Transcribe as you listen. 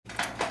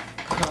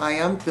Hi,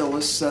 I'm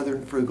Phyllis,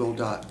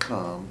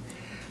 southernfrugal.com.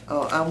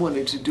 I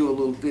wanted to do a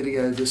little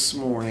video this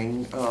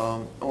morning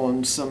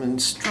on some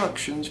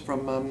instructions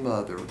from my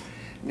mother.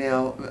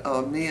 Now,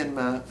 me and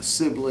my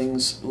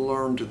siblings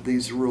learned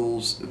these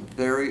rules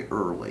very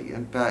early.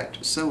 In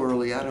fact, so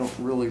early I don't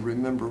really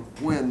remember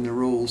when the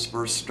rules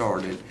first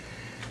started.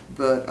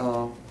 But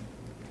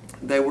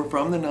they were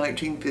from the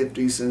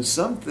 1950s, and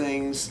some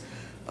things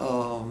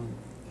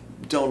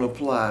don't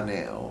apply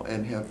now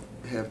and have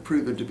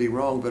proven to be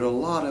wrong, but a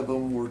lot of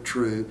them were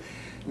true.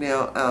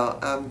 Now,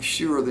 I'm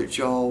sure that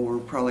y'all were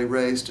probably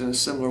raised in a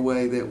similar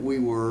way that we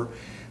were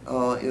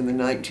in the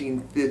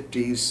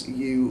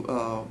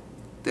 1950s.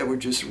 There were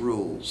just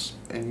rules,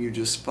 and you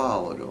just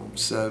followed them.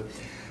 So,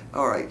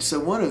 all right,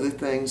 so one of the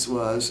things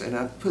was, and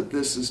I put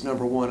this as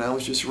number one, I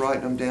was just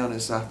writing them down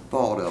as I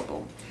thought of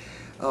them.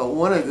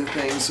 One of the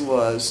things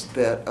was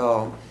that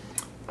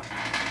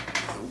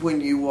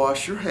when you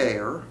wash your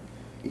hair,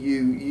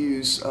 you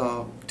use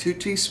 2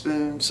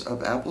 teaspoons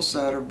of apple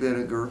cider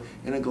vinegar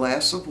in a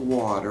glass of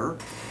water,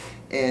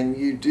 and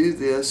you do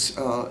this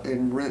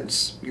and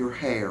rinse your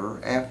hair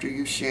after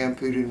you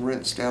shampooed and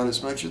rinsed out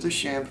as much of the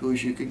shampoo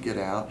as you could get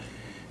out.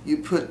 You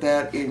put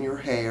that in your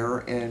hair,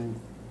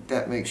 and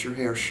that makes your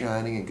hair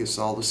shiny and gets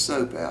all the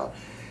soap out.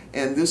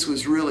 And this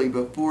was really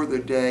before the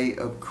day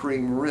of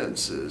cream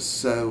rinses,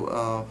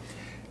 so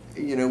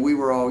you know, we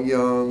were all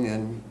young,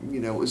 and you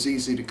know, it was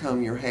easy to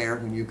comb your hair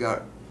when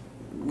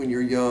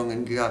you're young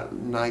and got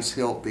nice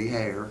healthy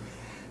hair.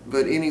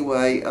 But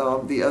anyway,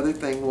 the other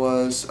thing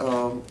was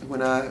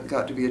when I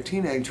got to be a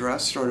teenager, I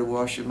started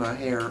washing my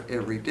hair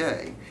every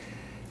day,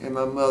 and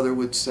my mother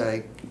would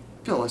say,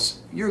 "Phyllis,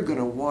 you're going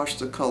to wash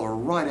the color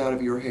right out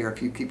of your hair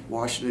if you keep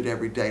washing it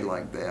every day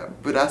like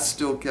that." But I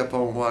still kept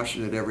on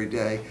washing it every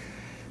day.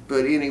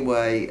 But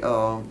anyway,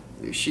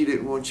 she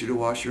didn't want you to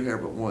wash your hair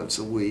but once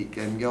a week,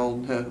 and y'all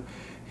know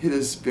it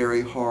is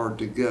very hard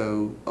to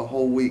go a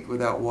whole week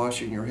without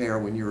washing your hair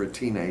when you're a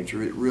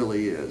teenager. It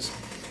really is.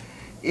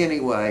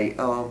 Anyway,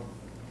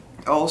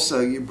 also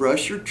you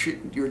brush your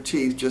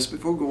teeth just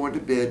before going to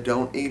bed.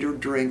 Don't eat or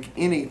drink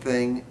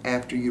anything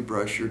after you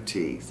brush your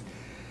teeth.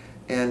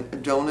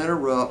 And don't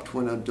interrupt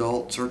when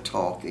adults are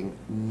talking,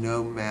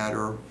 no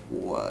matter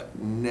what.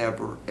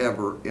 Never,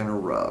 ever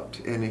interrupt.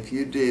 And if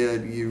you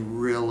did, you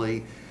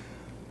really,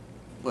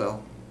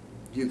 well,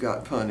 you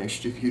got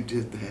punished if you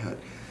did that.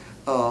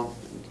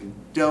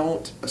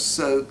 Don't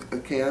soak a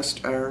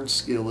cast iron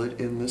skillet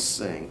in the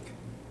sink,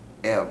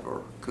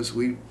 ever. Because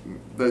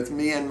both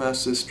me and my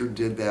sister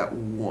did that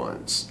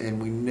once,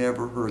 and we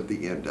never heard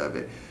the end of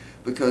it.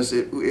 Because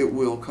it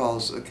will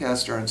cause a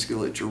cast iron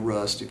skillet to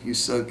rust. If you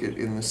soak it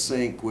in the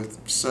sink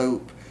with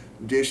soap,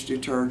 dish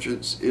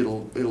detergents,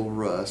 it'll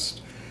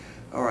rust.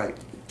 All right,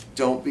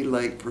 don't be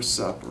late for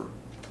supper,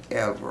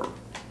 ever.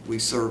 We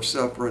serve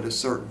supper at a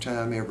certain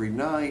time every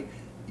night.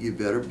 You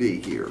better be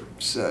here.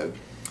 So,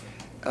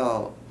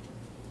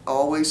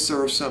 always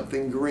serve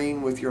something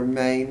green with your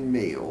main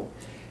meal.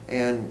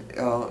 And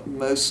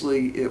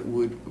mostly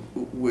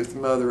with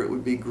Mother, it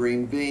would be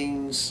green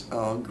beans,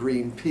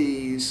 green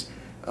peas,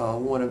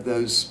 one of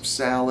those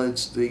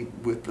salads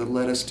with the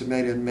lettuce,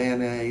 tomato, and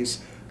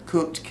mayonnaise,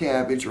 cooked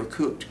cabbage or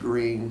cooked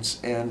greens,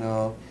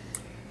 and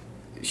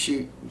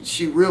she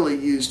really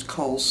used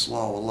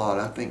coleslaw a lot.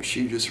 I think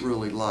she just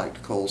really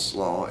liked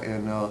coleslaw,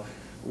 and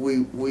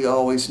we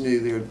always knew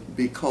there'd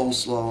be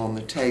coleslaw on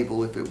the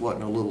table if it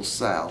wasn't a little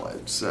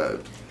salad. So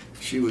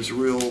she was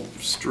real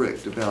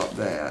strict about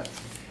that.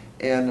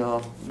 And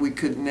we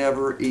could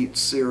never eat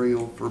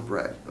cereal for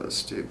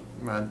breakfast.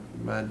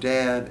 My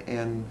dad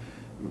and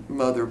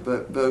Mother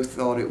both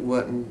thought it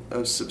wasn't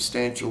a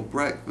substantial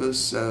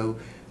breakfast, so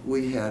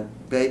we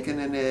had bacon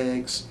and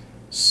eggs,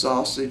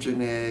 sausage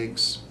and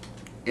eggs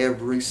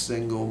every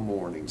single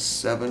morning,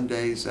 7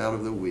 days out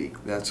of the week.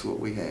 That's what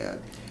we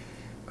had.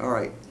 All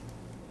right,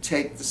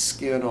 take the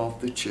skin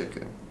off the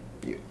chicken.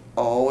 You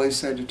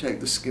always had to take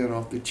the skin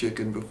off the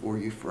chicken before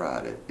you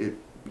fried it.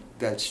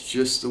 That's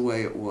just the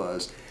way it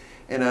was.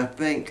 And I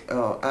think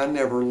I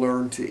never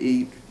learned to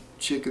eat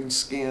chicken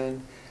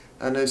skin.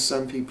 I know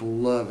some people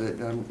love it.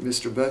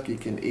 Mr. Bucky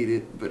can eat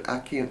it, but I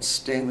can't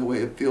stand the way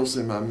it feels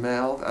in my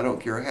mouth. I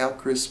don't care how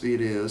crispy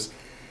it is.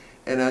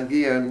 And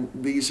again,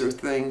 these are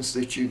things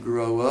that you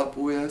grow up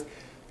with.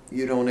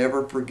 You don't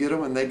ever forget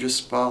them, and they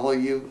just follow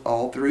you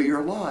all through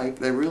your life.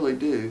 They really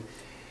do.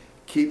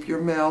 Keep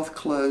your mouth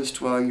closed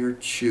while you're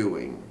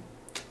chewing.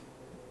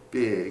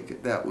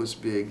 Big. That was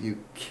big. You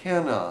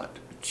cannot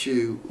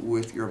chew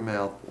with your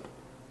mouth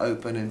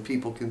open and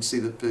people can see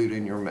the food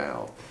in your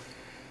mouth.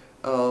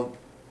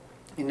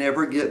 You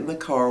never get in the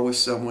car with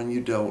someone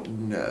you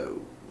don't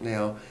know.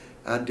 Now,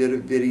 I did a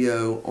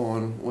video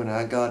on when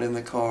I got in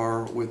the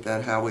car with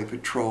that highway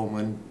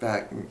patrolman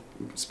back,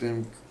 it's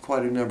been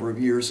quite a number of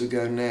years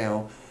ago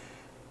now,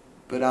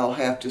 but I'll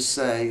have to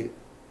say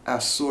I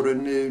sort of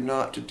knew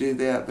not to do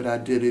that, but I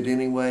did it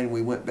anyway, and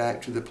we went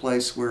back to the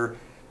place where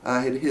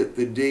I had hit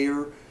the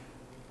deer.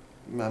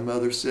 My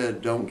mother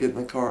said, don't get in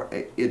the car.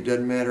 It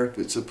doesn't matter if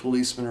it's a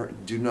policeman or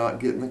do not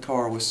get in the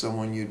car with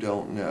someone you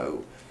don't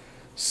know.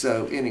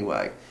 So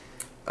anyway,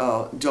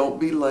 Don't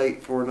be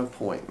late for an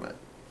appointment.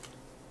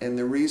 And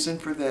the reason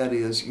for that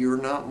is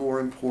you're not more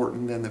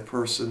important than the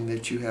person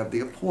that you have the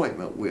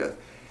appointment with.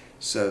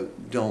 So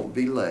don't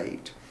be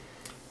late.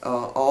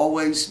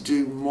 Always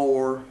do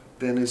more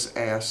than is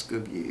asked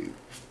of you.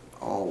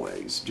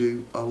 Always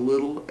do a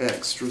little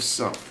extra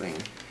something.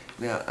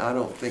 Now, I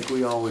don't think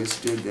we always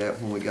did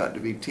that when we got to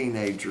be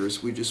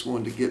teenagers. We just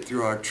wanted to get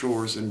through our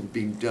chores and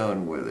be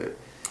done with it.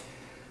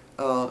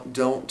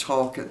 Don't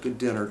talk at the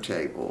dinner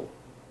table,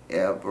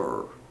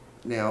 ever.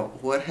 Now,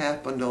 what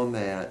happened on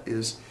that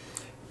is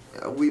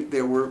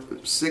there were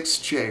 6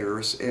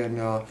 chairs, and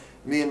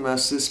me and my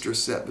sister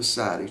sat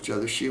beside each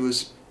other. She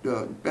was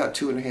about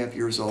 2.5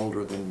 years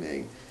older than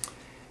me.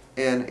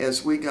 And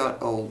as we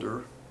got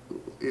older,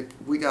 if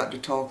we got to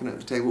talking at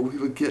the table, we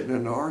would get in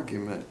an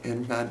argument,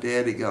 and my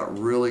daddy got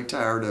really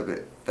tired of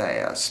it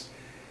fast.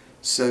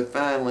 So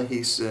finally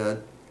he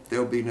said,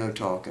 there'll be no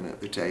talking at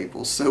the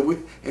table. So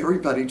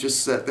everybody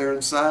just sat there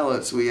in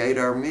silence. We ate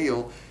our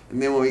meal,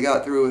 and then when we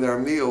got through with our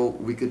meal,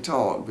 we could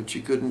talk, but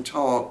you couldn't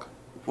talk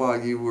while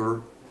you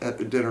were at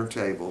the dinner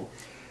table.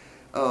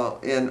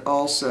 And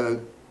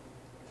also,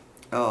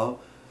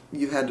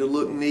 you had to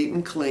look neat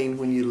and clean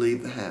when you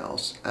leave the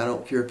house. I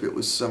don't care if it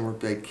was summer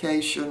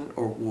vacation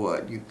or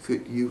what.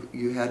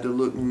 You had to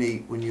look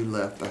neat when you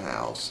left the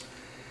house.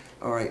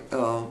 All right.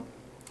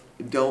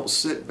 Don't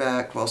sit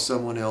back while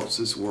someone else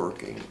is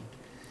working.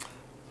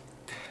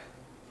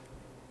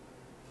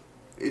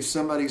 If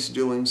somebody's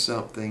doing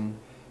something,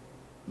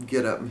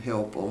 get up and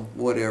help them,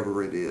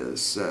 whatever it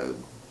is. So,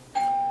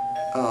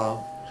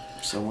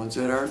 someone's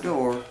at our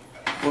door.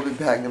 We'll be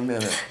back in a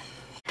minute.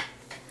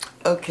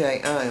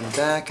 Okay, I am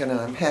back, and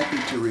I'm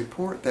happy to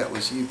report that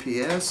was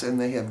UPS,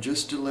 and they have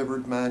just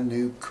delivered my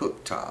new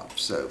cooktop.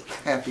 So,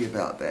 happy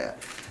about that.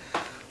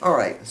 All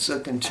right, so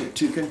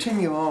to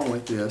continue on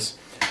with this,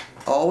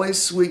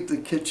 always sweep the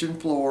kitchen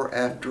floor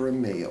after a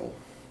meal.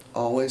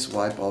 Always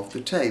wipe off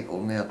the table.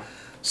 Now,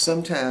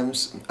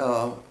 sometimes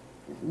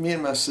me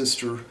and my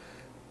sister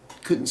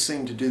couldn't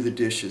seem to do the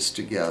dishes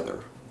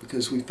together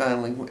because we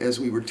finally, as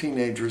we were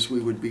teenagers, we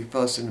would be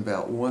fussing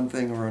about one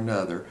thing or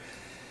another.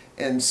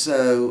 And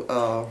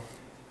so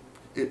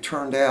it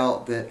turned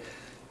out that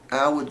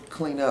I would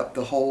clean up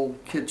the whole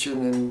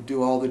kitchen and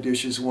do all the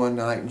dishes one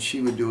night, and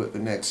she would do it the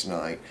next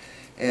night.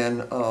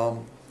 And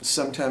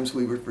sometimes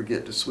we would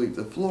forget to sweep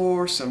the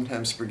floor,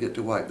 sometimes forget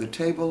to wipe the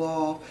table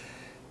off.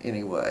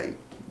 Anyway,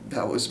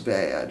 that was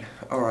bad.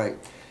 All right,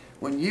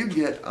 when you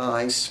get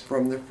ice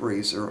from the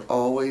freezer,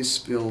 always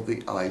fill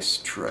the ice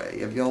tray.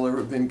 Have y'all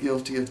ever been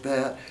guilty of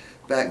that?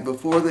 Back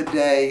before the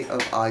day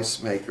of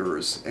ice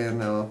makers,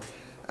 and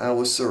I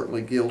was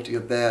certainly guilty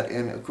of that.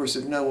 And of course,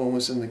 if no one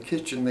was in the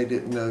kitchen, they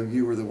didn't know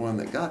you were the one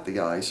that got the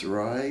ice,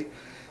 right?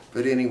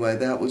 But anyway,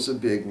 that was a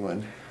big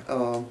one.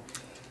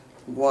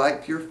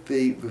 Wipe your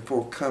feet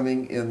before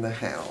coming in the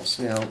house.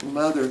 Now,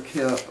 Mother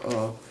kept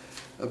a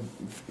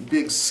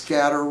big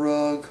scatter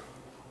rug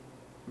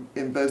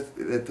in both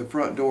at the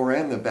front door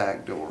and the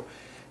back door,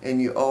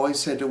 and you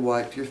always had to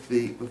wipe your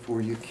feet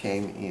before you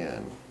came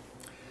in.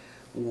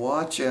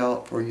 Watch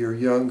out for your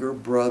younger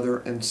brother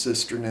and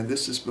sister. Now,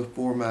 this is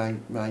before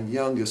my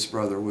youngest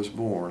brother was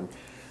born,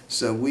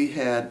 so we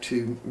had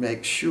to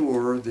make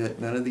sure that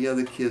none of the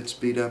other kids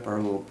beat up our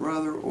little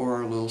brother or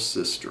our little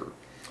sister.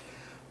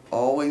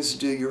 Always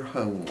do your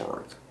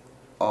homework.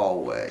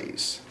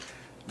 Always.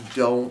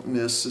 Don't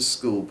miss a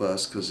school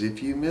bus, because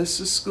if you miss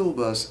a school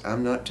bus,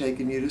 I'm not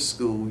taking you to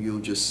school. You'll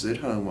just sit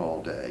home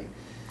all day.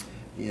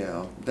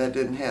 Yeah, that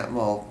didn't happen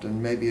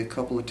often. Maybe a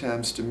couple of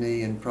times to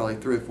me, and probably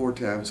 3 or 4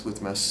 times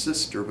with my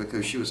sister,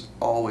 because she was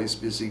always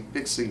busy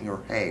fixing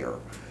her hair.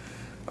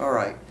 All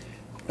right.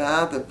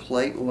 Buy the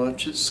plate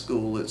lunch at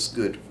school. It's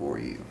good for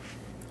you.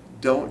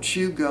 Don't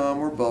chew gum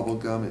or bubble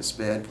gum. It's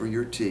bad for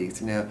your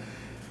teeth. Now,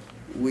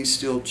 we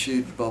still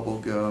chewed bubble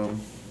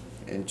gum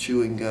and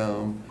chewing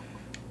gum,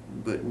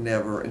 but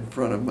never in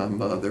front of my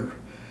mother.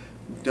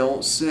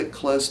 Don't sit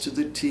close to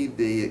the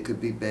TV. It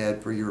could be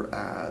bad for your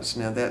eyes.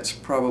 Now, that's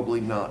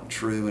probably not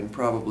true, and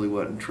probably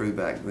wasn't true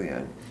back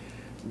then.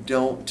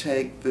 Don't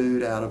take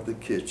food out of the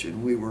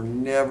kitchen. We were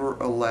never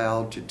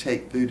allowed to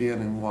take food in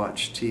and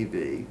watch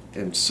TV,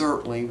 and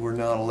certainly we're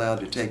not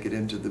allowed to take it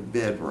into the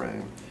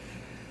bedroom.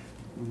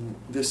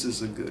 This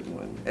is a good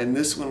one, and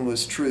this one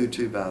was true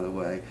too, by the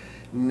way.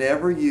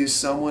 Never use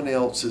someone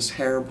else's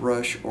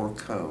hairbrush or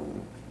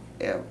comb,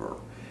 ever.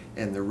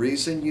 And the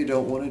reason you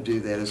don't want to do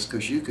that is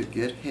because you could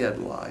get head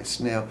lice.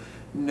 Now,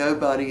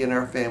 nobody in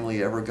our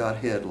family ever got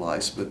head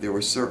lice, but there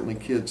were certainly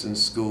kids in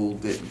school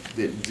that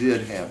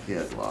did have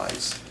head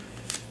lice.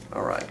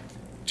 All right,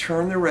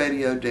 turn the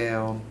radio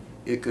down.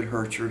 It could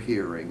hurt your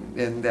hearing,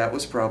 and that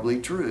was probably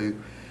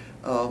true.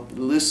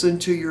 Listen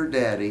to your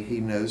daddy. He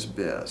knows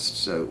best.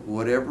 So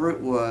whatever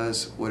it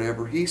was,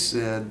 whatever he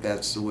said,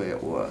 that's the way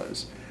it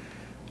was.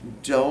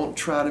 Don't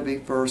try to be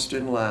first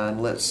in line.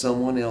 Let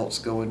someone else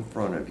go in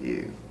front of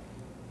you.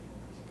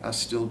 I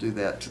still do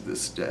that to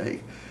this day.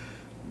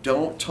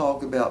 Don't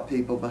talk about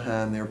people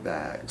behind their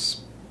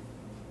backs.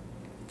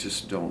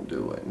 Just don't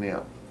do it.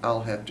 Now,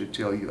 I'll have to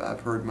tell you,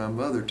 I've heard my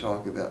mother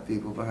talk about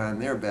people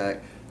behind their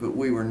back, but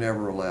we were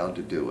never allowed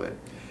to do it.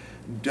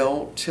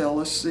 Don't tell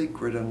a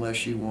secret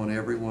unless you want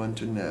everyone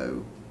to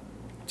know.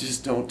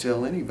 Just don't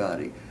tell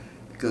anybody.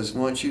 Because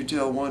once you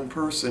tell one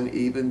person,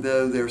 even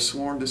though they're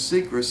sworn to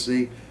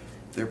secrecy,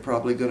 they're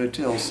probably going to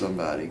tell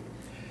somebody.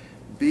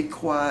 Be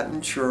quiet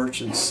in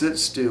church and sit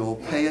still.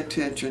 Pay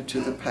attention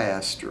to the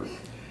pastor.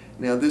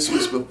 Now this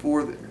was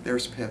before,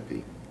 there's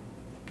Peppy.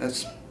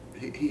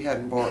 He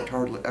hadn't barked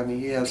hardly,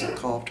 he hasn't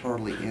coughed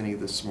hardly any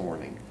this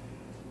morning.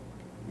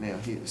 Now,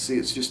 see,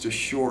 it's just a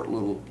short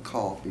little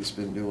cough he's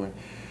been doing.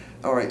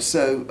 All right,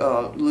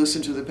 so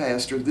listen to the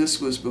pastor. This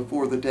was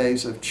before the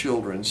days of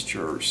children's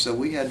church. So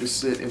we had to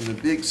sit in the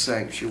big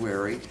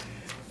sanctuary.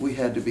 We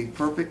had to be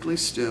perfectly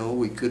still.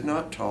 We could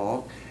not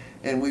talk.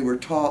 And we were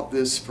taught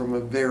this from a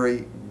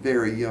very,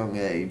 very young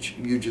age.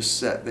 You just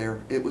sat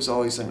there. It was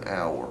always an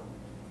hour.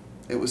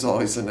 It was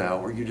always an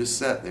hour. You just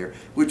sat there,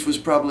 which was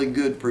probably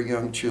good for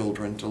young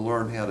children to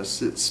learn how to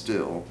sit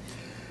still.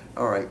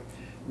 All right.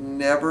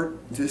 Never,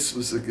 this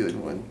was a good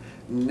one,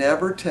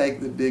 never take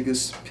the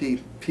biggest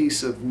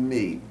piece of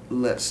meat,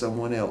 let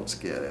someone else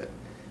get it.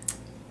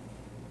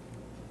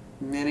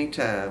 Many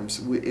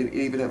times,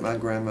 even at my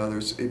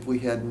grandmother's, if we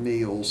had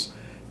meals,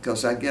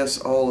 because I guess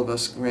all of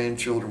us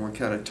grandchildren were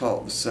kind of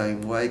taught the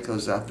same way,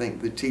 because I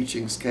think the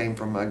teachings came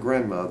from my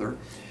grandmother,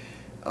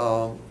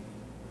 the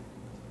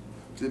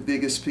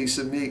biggest piece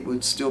of meat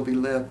would still be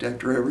left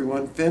after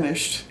everyone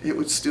finished. It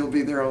would still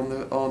be there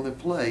on the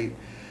plate.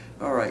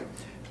 All right.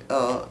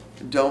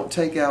 Don't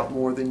take out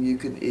more than you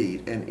can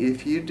eat. And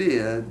if you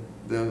did,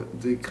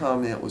 the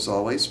comment was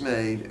always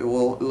made,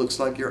 well, it looks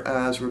like your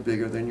eyes were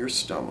bigger than your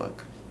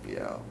stomach.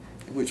 Yeah,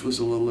 which was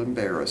a little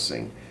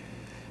embarrassing.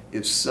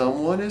 If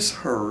someone is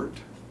hurt,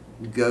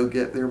 go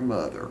get their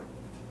mother.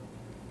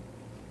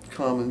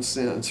 Common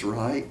sense,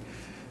 right?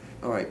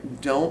 All right,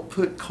 don't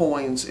put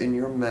coins in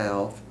your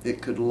mouth.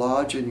 It could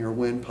lodge in your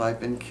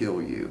windpipe and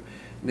kill you.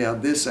 Now,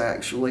 this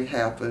actually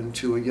happened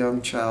to a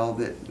young child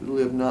that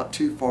lived not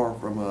too far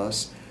from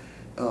us.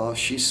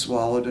 She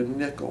swallowed a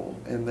nickel,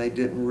 and they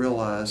didn't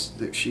realize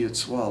that she had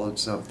swallowed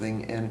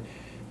something, and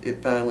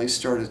it finally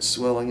started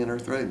swelling in her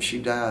throat, and she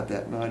died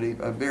that night.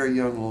 A very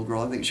young little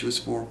girl, I think she was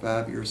 4 or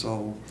 5 years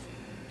old.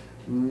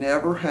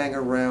 Never hang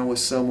around with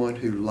someone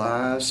who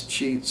lies,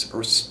 cheats,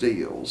 or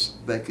steals.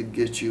 They could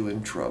get you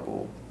in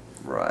trouble.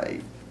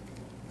 Right.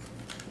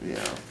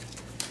 Yeah.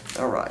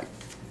 All right.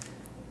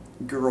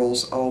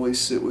 Girls, always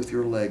sit with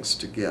your legs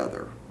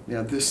together.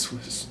 Now this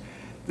was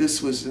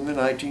in the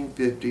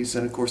 1950s,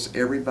 and of course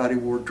everybody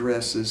wore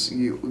dresses.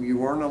 You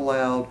weren't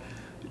allowed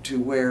to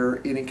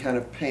wear any kind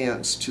of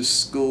pants to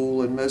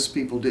school, and most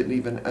people didn't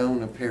even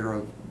own a pair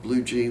of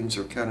blue jeans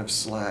or kind of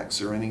slacks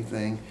or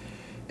anything.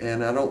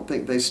 And I don't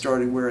think they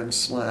started wearing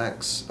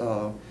slacks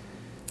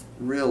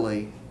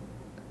really.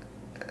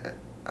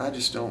 I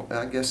just don't.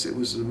 I guess it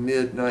was the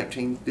mid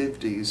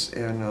 1950s,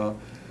 and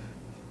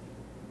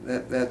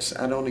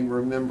I don't even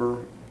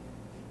remember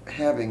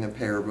having a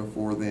pair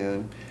before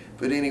then.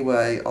 But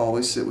anyway,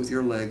 always sit with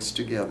your legs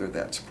together.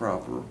 That's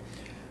proper.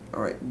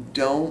 All right,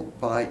 don't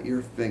bite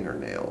your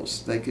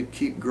fingernails. They could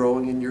keep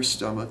growing in your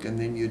stomach, and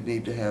then you'd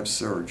need to have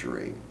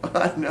surgery.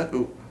 I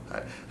know.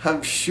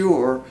 I'm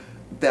sure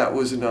that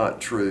was not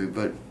true,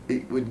 but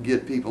it would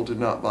get people to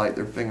not bite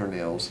their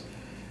fingernails.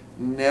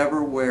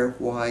 Never wear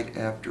white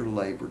after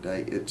Labor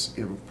Day. It's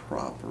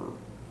improper.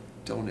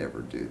 Don't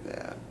ever do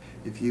that.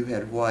 If you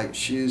had white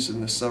shoes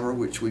in the summer,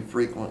 which we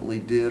frequently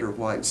did, or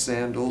white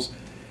sandals,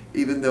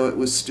 even though it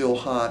was still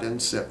hot in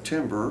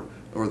September,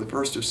 or the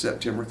 1st of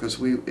September, because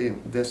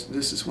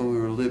this is when we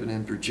were living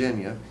in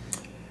Virginia,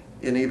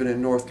 and even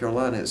in North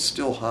Carolina, it's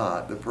still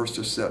hot, the 1st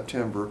of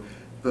September,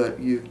 but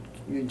you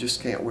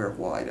just can't wear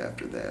white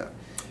after that.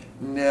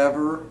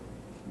 Never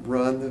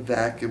run the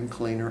vacuum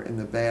cleaner in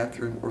the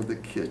bathroom or the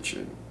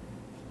kitchen.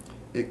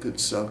 It could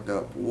suck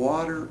up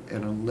water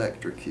and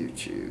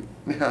electrocute you.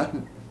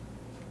 Now,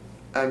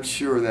 I'm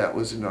sure that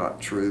was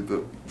not true,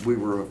 but we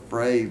were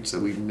afraid, so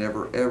we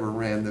never ever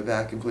ran the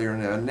vacuum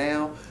cleaner.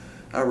 Now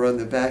I run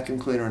the vacuum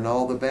cleaner in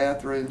all the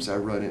bathrooms. I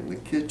run it in the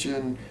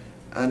kitchen.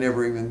 I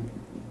never even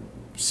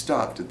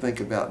stopped to think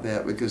about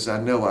that because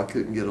I know I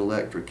couldn't get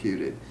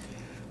electrocuted.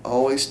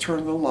 Always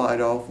turn the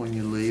light off when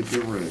you leave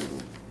the room.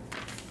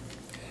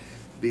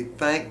 Be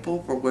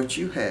thankful for what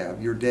you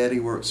have. Your daddy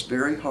works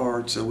very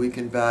hard so we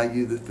can buy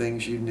you the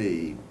things you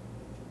need.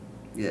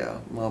 Yeah,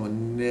 Mama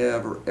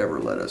never ever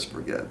let us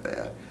forget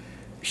that.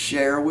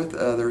 Share with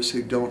others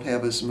who don't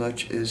have as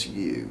much as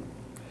you.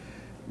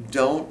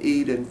 Don't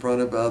eat in front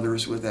of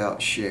others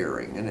without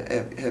sharing.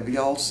 And have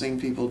y'all seen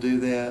people do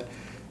that?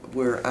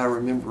 Where I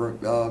remember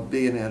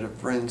being at a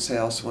friend's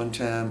house one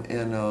time,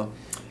 and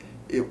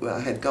I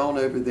had gone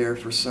over there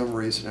for some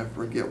reason. I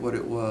forget what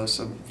it was,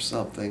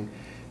 something.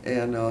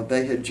 And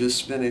they had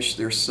just finished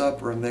their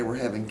supper, and they were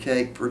having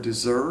cake for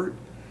dessert.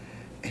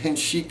 And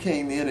she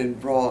came in and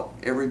brought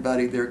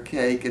everybody their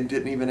cake and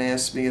didn't even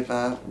ask me if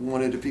I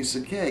wanted a piece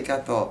of cake. I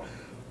thought,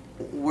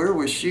 where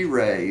was she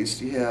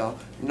raised? Yeah,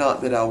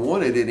 not that I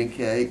wanted any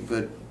cake,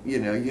 but you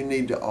know, you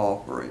need to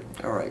offer it.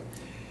 All right.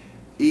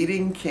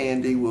 Eating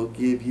candy will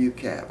give you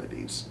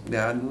cavities.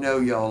 Now, I know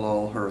y'all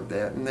all heard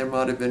that, and there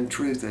might have been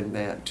truth in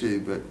that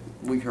too, but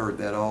we heard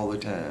that all the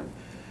time.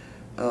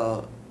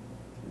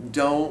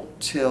 Don't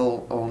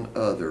tell on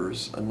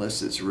others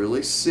unless it's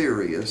really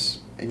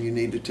serious and you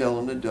need to tell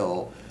an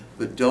adult,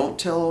 but don't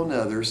tell on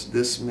others.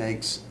 This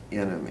makes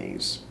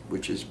enemies,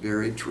 which is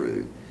very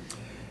true.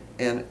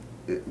 And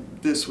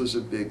this was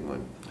a big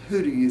one.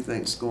 Who do you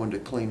think's going to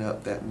clean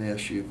up that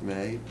mess you've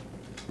made?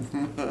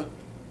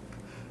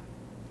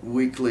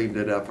 We cleaned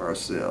it up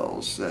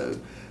ourselves. So,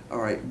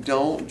 all right,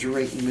 don't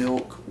drink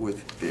milk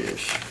with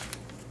fish.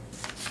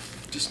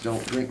 Just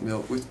don't drink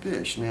milk with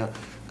fish. Now,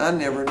 I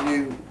never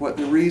knew what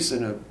the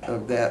reason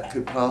of that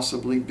could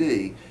possibly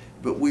be,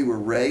 but we were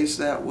raised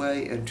that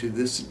way, and to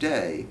this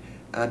day,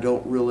 I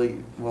don't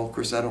really, well, of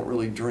course, I don't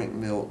really drink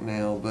milk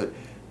now,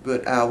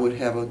 but I would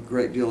have a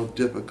great deal of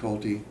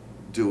difficulty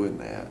doing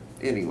that.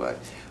 Anyway,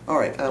 all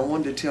right, I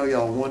wanted to tell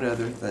y'all one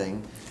other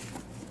thing.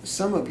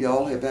 Some of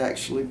y'all have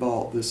actually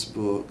bought this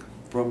book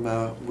from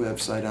my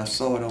website. I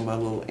saw it on my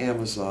little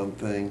Amazon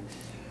thing.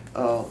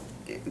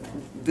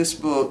 This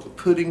book,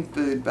 Putting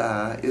Food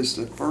By, is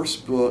the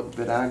first book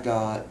that I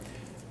got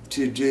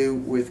to do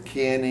with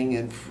canning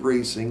and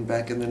freezing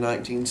back in the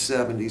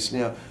 1970s.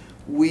 Now,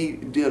 we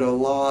did a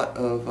lot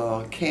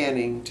of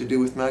canning to do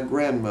with my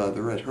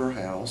grandmother at her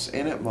house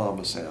and at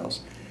Mama's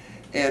house.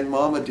 And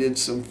Mama did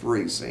some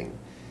freezing.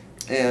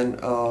 And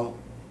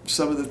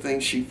some of the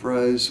things she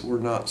froze were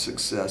not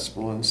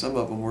successful, and some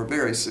of them were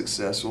very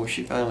successful.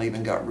 She finally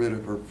even got rid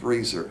of her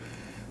freezer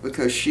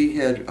because she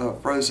had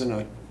frozen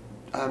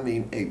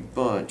a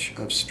bunch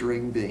of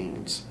string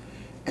beans,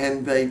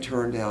 and they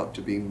turned out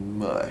to be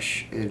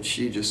mush, and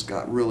she just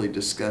got really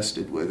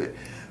disgusted with it.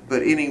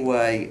 But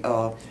anyway,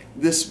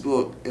 this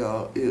book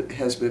it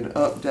has been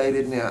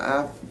updated. Now,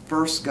 I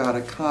first got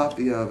a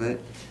copy of it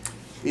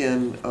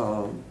in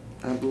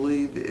I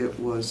believe it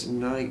was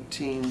about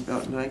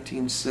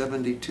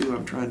 1972.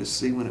 I'm trying to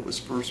see when it was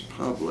first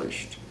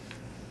published.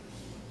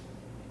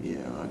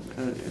 Yeah,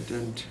 it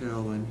doesn't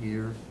tell in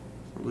here,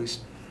 or at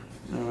least.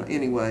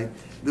 Anyway,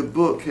 the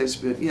book has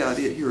been, yeah,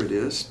 here it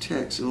is,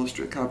 text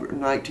illustrated copy,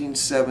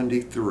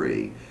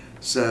 1973.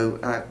 So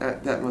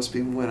that must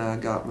be when I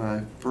got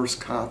my first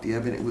copy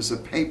of it. It was a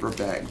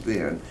paperback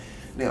then.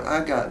 Now,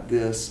 I got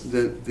this,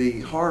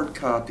 the hard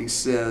copy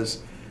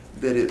says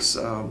that it's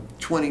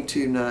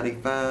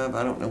 $22.95.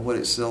 I don't know what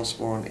it sells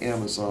for on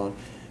Amazon,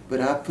 but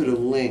I put a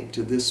link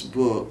to this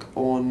book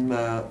on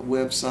my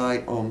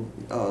website on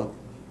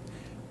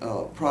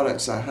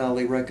products I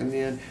highly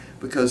recommend,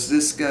 because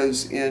this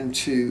goes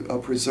into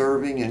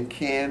preserving and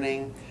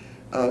canning,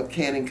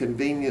 canning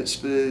convenience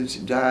foods,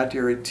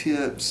 dietary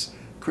tips,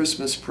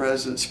 Christmas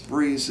presents,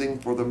 freezing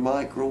for the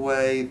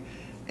microwave,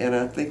 and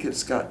I think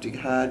it's got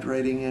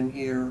dehydrating in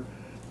here.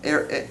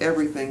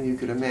 Everything you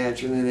could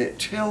imagine, and it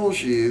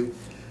tells you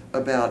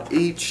about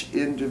each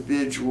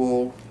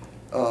individual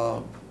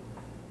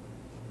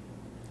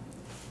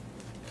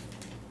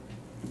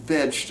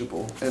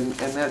vegetable, and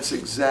that's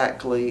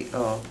exactly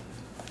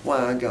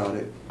why I got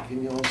it.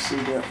 Can you all see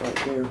that right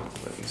there?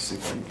 Let me see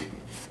if I can get you.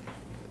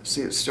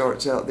 See, it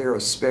starts out there,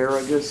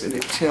 asparagus, and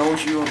it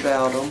tells you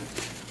about them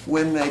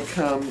when they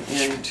come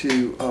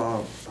into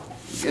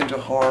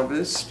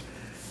harvest,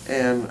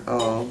 and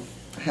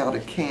how to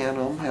can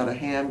them, how to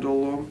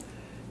handle them,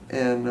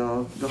 and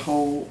the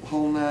whole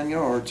 9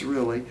 yards,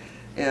 really.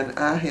 And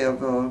I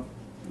have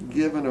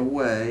given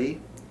away,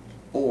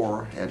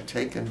 or had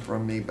taken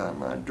from me by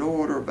my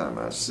daughter, by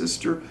my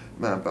sister,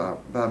 by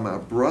my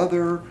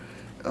brother,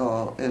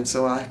 and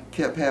so I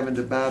kept having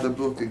to buy the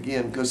book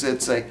again, because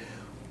it's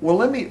well,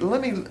 let me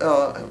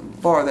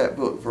borrow that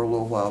book for a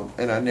little while,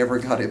 and I never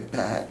got it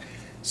back.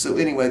 So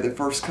anyway, the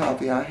first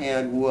copy I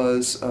had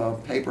was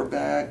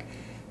paperback,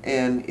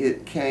 and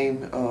it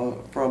came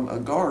from a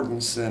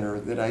garden center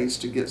that I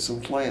used to get some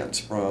plants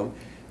from.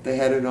 They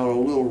had it on a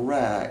little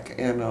rack,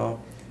 and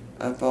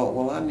I thought,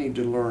 well, I need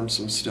to learn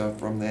some stuff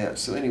from that.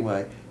 So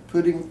anyway,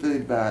 Putting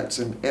Food By, it's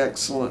an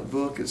excellent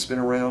book. It's been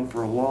around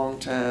for a long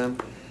time,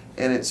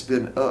 and it's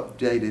been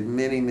updated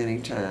many, many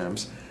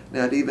times.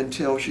 Now, it even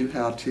tells you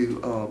how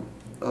to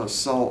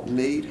salt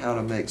meat, how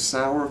to make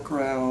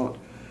sauerkraut,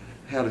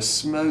 how to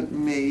smoke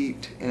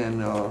meat,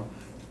 and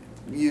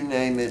you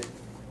name it,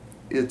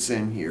 it's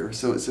in here.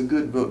 So it's a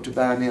good book to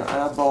buy. Now,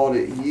 I bought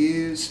it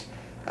used.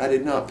 I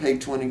did not pay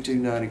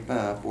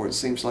 $22.95 for it. It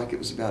seems like it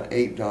was about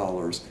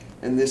 $8,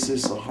 and this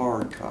is the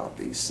hard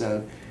copy.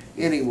 So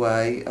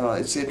anyway,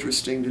 it's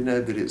interesting to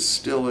know that it's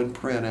still in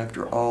print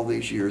after all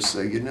these years,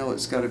 so you know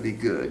it's got to be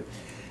good.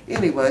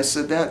 Anyway,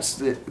 so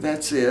that's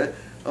it.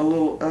 A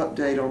little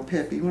update on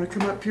Peppy. You want to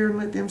come up here and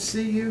let them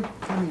see you?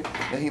 Come here.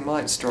 Now, he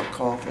might start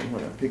coughing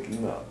when I pick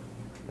him up.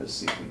 Let's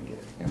see if we can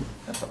get him.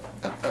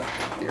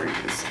 There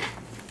he is.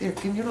 There,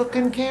 can you look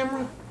in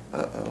camera?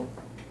 Uh-oh.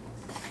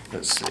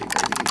 Let's see,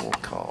 maybe he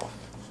won't cough.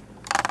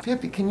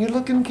 Peppy, can you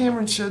look in camera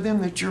and show them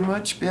that you're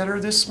much better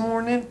this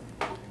morning?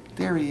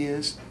 There he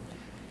is.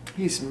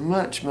 He's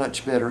much,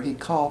 much better. He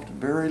coughed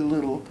very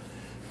little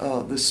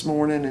this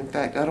morning. In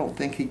fact, I don't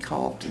think he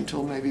coughed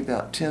until maybe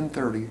about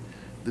 10:30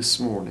 this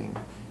morning.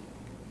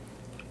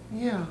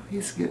 Yeah,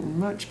 he's getting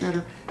much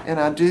better. And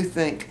I do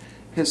think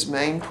his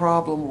main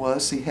problem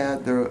was he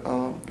had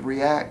the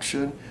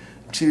reaction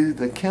to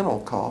the kennel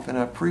cough. And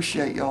I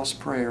appreciate y'all's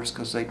prayers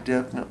because they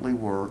definitely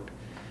worked.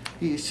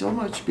 He is so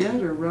much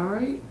better,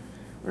 right?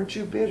 Aren't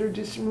you better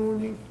this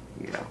morning?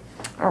 Yeah.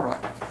 All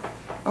right.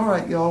 All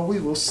right, y'all. We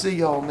will see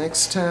y'all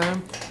next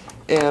time.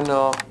 And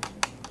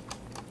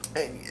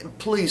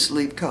please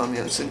leave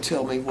comments and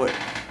tell me what,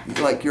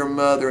 like your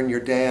mother and your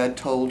dad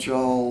told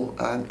y'all.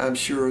 I'm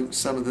sure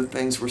some of the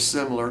things were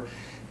similar.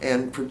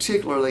 And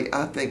particularly,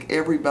 I think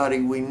everybody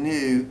we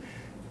knew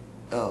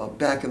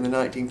back in the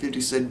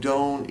 1950s said,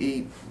 don't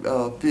eat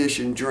fish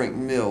and drink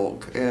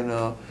milk. And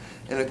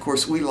of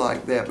course, we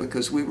liked that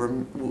because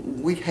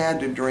we had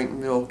to drink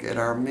milk at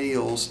our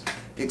meals,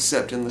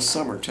 except in the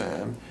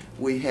summertime.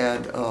 We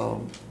had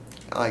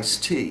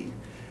iced tea.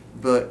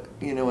 But,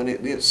 you know, and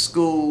at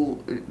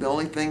school, the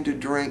only thing to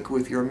drink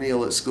with your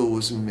meal at school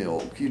was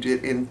milk. You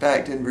did, in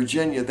fact, in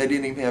Virginia, they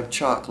didn't even have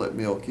chocolate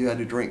milk. You had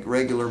to drink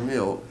regular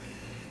milk.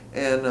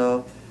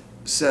 And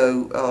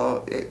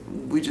so it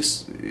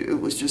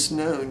was just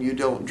known you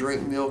don't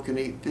drink milk and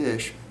eat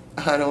fish.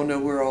 I don't know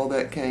where all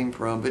that came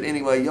from. But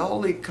anyway, y'all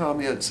leave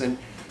comments and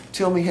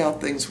tell me how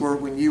things were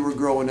when you were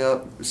growing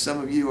up.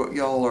 Some of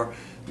y'all are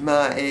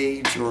my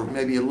age or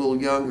maybe a little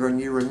younger and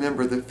you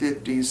remember the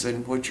 50s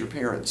and what your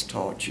parents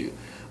taught you.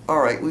 All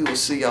right, we will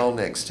see y'all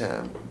next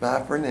time.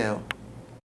 Bye for now.